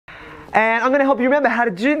And I'm going to help you remember how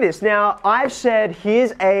to do this. Now, I've said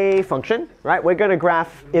here's a function, right? We're going to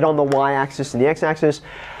graph it on the y-axis and the x-axis.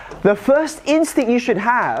 The first instinct you should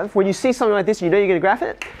have when you see something like this, you know you're going to graph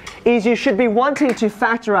it, is you should be wanting to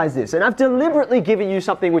factorize this. And I've deliberately given you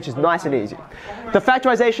something which is nice and easy. The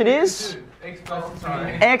factorization is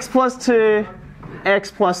x plus 2,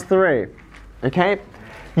 x plus 3. Okay?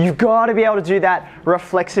 You've got to be able to do that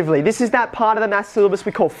reflexively. This is that part of the math syllabus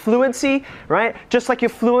we call fluency, right? Just like you're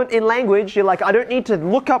fluent in language, you're like, I don't need to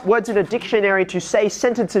look up words in a dictionary to say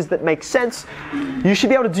sentences that make sense. You should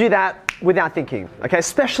be able to do that without thinking, okay?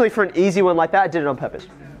 Especially for an easy one like that, I did it on purpose.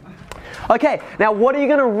 Okay, now what are you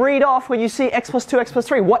going to read off when you see x plus 2, x plus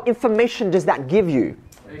 3? What information does that give you?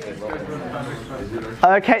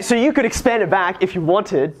 Okay, so you could expand it back if you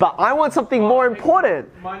wanted, but I want something more important.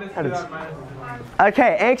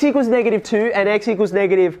 Okay, x equals negative 2 and x equals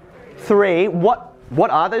negative 3. What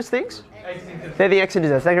are those things? They're the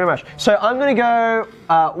x-intercepts. Thank you very much. So I'm going to go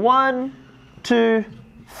 1, 2,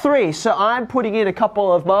 3. So I'm putting in a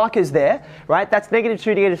couple of markers there, right? That's negative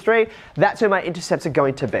 2, negative 3. That's where my intercepts are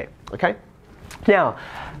going to be, okay? Now,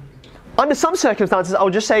 under some circumstances, I'll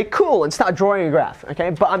just say, cool, and start drawing a graph, okay?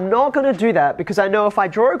 But I'm not going to do that because I know if I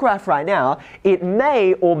draw a graph right now, it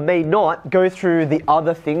may or may not go through the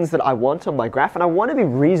other things that I want on my graph, and I want to be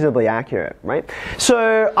reasonably accurate, right?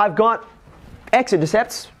 So I've got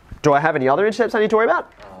x-intercepts. Do I have any other intercepts I need to worry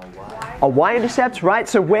about? A y-intercept, right?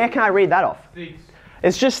 So where can I read that off? 6.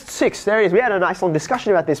 It's just 6. There it is. We had a nice long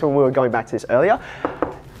discussion about this when we were going back to this earlier.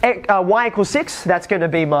 Y equals 6, that's going to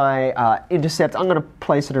be my intercept. I'm going to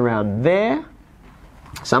place it around there.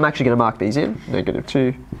 So I'm actually going to mark these in. Negative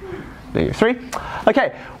 2, negative 3.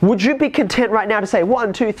 Okay, would you be content right now to say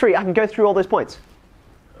 1, 2, 3? I can go through all those points.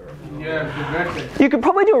 Yeah, you could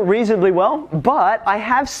probably do it reasonably well, but I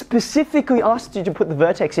have specifically asked you to put the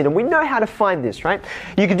vertex in, and we know how to find this, right?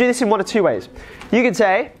 You can do this in one of two ways. You could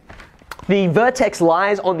say, the vertex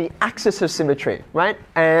lies on the axis of symmetry, right?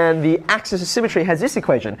 And the axis of symmetry has this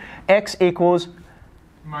equation. X equals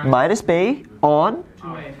minus b on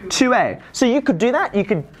 2a. So you could do that. You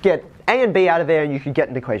could get a and b out of there and you could get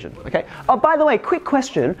an equation, okay? Oh, by the way, quick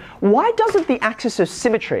question. Why doesn't the axis of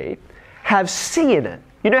symmetry have c in it?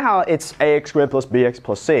 You know how it's ax squared plus bx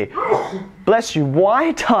plus c. Bless you.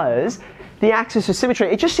 Why does the axis of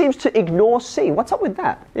symmetry, it just seems to ignore c? What's up with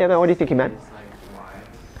that? Yeah, man, what are you thinking, man?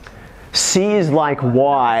 C is like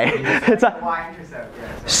y. It's a y-intercept.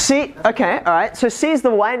 Yeah. C. Okay. All right. So C is the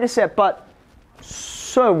y-intercept, but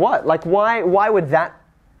so what? Like, why would that,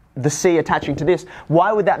 the C attaching to this?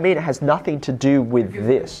 Why would that mean it has nothing to do with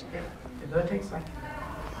this?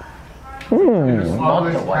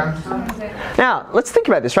 Now let's think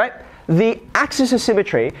about this, right? The axis of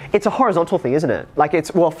symmetry, it's a horizontal thing, isn't it? Like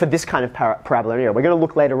it's, well, for this kind of parabola. Anyway, we're going to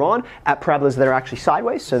look later on at parabolas that are actually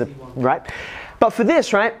sideways. So, right. But for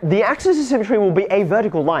this, right, the axis of symmetry will be a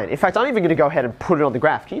vertical line. In fact, I'm even going to go ahead and put it on the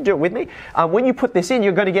graph. Can you do it with me? When you put this in,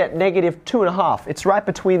 you're going to get negative 2.5. It's right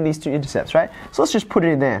between these two intercepts, right? So let's just put it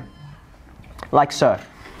in there, like so.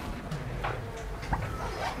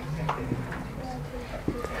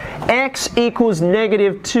 X equals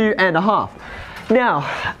negative 2.5.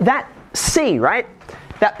 Now, that C, right,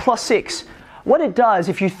 that plus 6, what it does,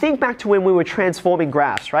 if you think back to when we were transforming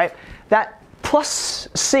graphs, right, that plus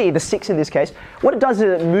C, the 6 in this case, what it does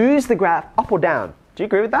is it moves the graph up or down. Do you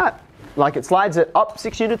agree with that? Like it slides it up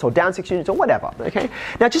 6 units or down 6 units or whatever, okay?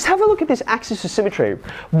 Now just have a look at this axis of symmetry.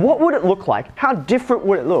 What would it look like? How different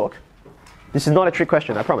would it look? This is not a trick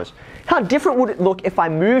question, I promise. How different would it look if I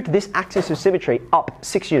moved this axis of symmetry up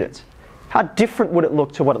 6 units? How different would it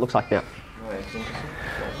look to what it looks like now?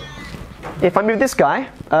 If I move this guy,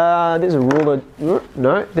 there's a ruler,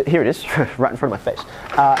 no, here it is, right in front of my face.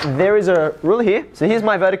 There is a ruler here, so here's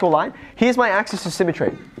my vertical line, here's my axis of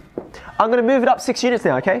symmetry. I'm going to move it up 6 units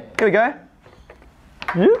now, okay? Here we go.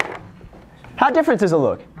 How different does it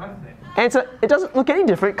look? And so it doesn't look any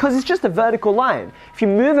different because it's just a vertical line. If you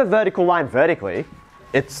move a vertical line vertically,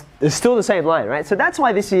 it's still the same line, right? So that's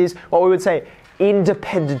why this is what we would say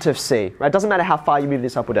independent of C, right? It doesn't matter how far you move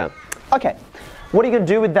this up or down. Okay. What are you going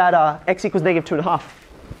to do with that x equals negative 2.5?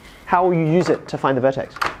 How will you use it to find the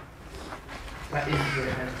vertex?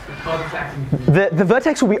 The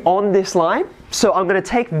vertex will be on this line, so I'm going to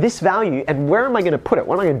take this value, and where am I going to put it?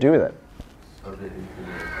 What am I going to do with it?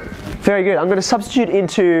 Very good. I'm going to substitute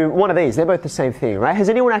into one of these. They're both the same thing, right? Has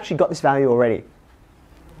anyone actually got this value already?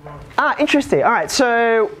 Ah, interesting. All right,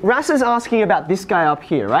 so Ras is asking about this guy up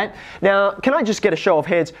here, right? Now, can I just get a show of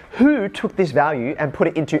hands? Who took this value and put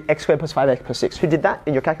it into x squared plus 5x plus 6? Who did that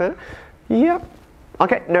in your calculator? Yep.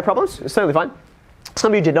 Okay, no problems. It's totally fine.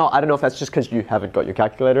 Some of you did not. I don't know if that's just because you haven't got your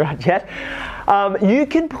calculator out yet. You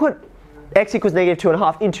can put x equals negative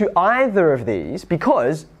 2.5 into either of these,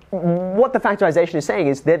 because what the factorization is saying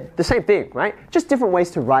is they're the same thing, right? Just different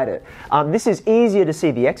ways to write it. This is easier to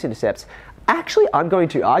see the x-intercepts. Actually, I'm going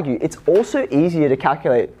to argue it's also easier to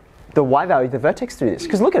calculate the y value of the vertex through this.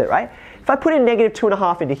 Because look at it, right? If I put in negative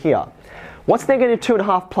 2.5 into here, what's negative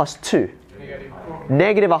 2.5 plus 2?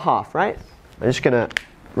 Negative 1/2, right? I'm just going to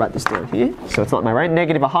write this down here, so it's not my right.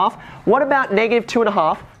 Negative 1/2. What about negative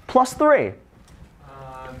 2.5 plus 3?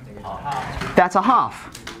 That's 1/2.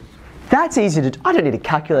 That's easy to, I don't need a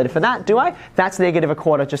calculator for that, do I? That's negative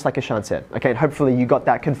 1/4, just like Ashan said. Okay, and hopefully you got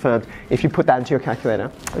that confirmed if you put that into your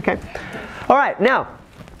calculator. Okay. All right, now,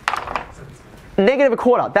 negative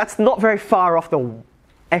 1/4, that's not very far off the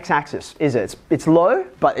x-axis, is it? It's low,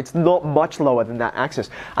 but it's not much lower than that axis.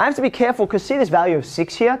 I have to be careful because see this value of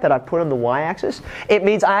 6 here that I put on the y-axis? It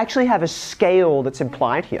means I actually have a scale that's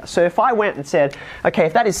implied here. So if I went and said, okay,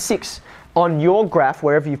 if that is 6 on your graph,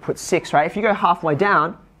 wherever you put 6, right? If you go halfway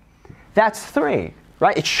down, that's 3,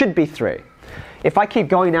 right? It should be 3. If I keep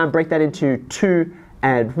going down and break that into 2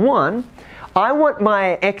 and 1, I want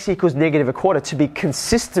my x equals negative 1/4 to be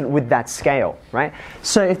consistent with that scale, right?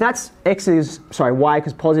 So if that's y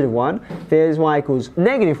equals positive 1, there's y equals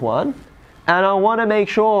negative 1, and I want to make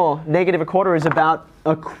sure negative 1/4 is about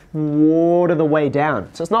 1/4 of the way down.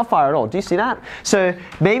 So it's not far at all. Do you see that? So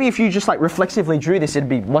maybe if you just like reflexively drew this, it'd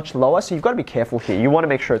be much lower. So you've got to be careful here. You want to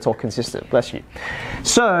make sure it's all consistent. Bless you.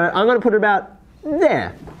 So I'm going to put it about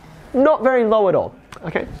there. Not very low at all.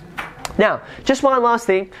 Okay. Now, just one last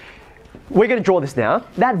thing. We're going to draw this now.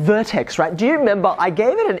 That vertex, right? Do you remember I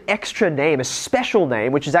gave it an extra name, a special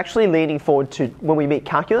name, which is actually leaning forward to when we meet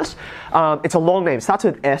calculus. It's a long name. It starts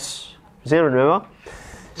with S. Does anyone remember?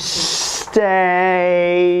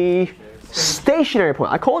 Stationary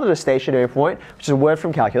point. I called it a stationary point, which is a word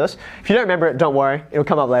from calculus. If you don't remember it, don't worry. It'll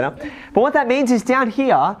come up later. But what that means is down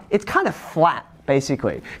here, it's kind of flat,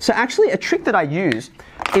 basically. So actually, a trick that I use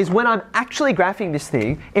is when I'm actually graphing this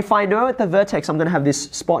thing, if I know at the vertex I'm going to have this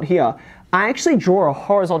spot here, I actually draw a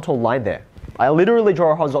horizontal line there. I literally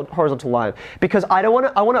draw a horizontal line because I want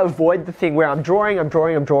to avoid the thing where I'm drawing,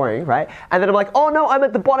 right? And then I'm like, oh no, I'm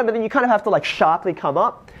at the bottom, and then you kind of have to like sharply come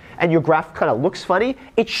up, and your graph kind of looks funny.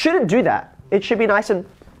 It shouldn't do that. It should be nice and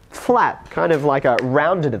flat, kind of like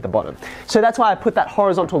rounded at the bottom. So that's why I put that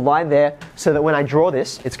horizontal line there, so that when I draw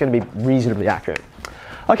this, it's going to be reasonably accurate.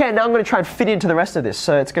 Okay, now I'm going to try and fit into the rest of this.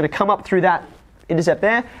 So it's going to come up through that intercept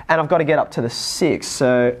there, and I've got to get up to the 6.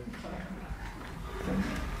 So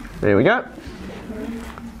there we go.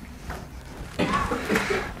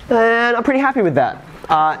 And I'm pretty happy with that.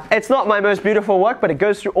 It's not my most beautiful work, but it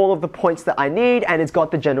goes through all of the points that I need, and it's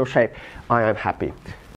got the general shape. I am happy.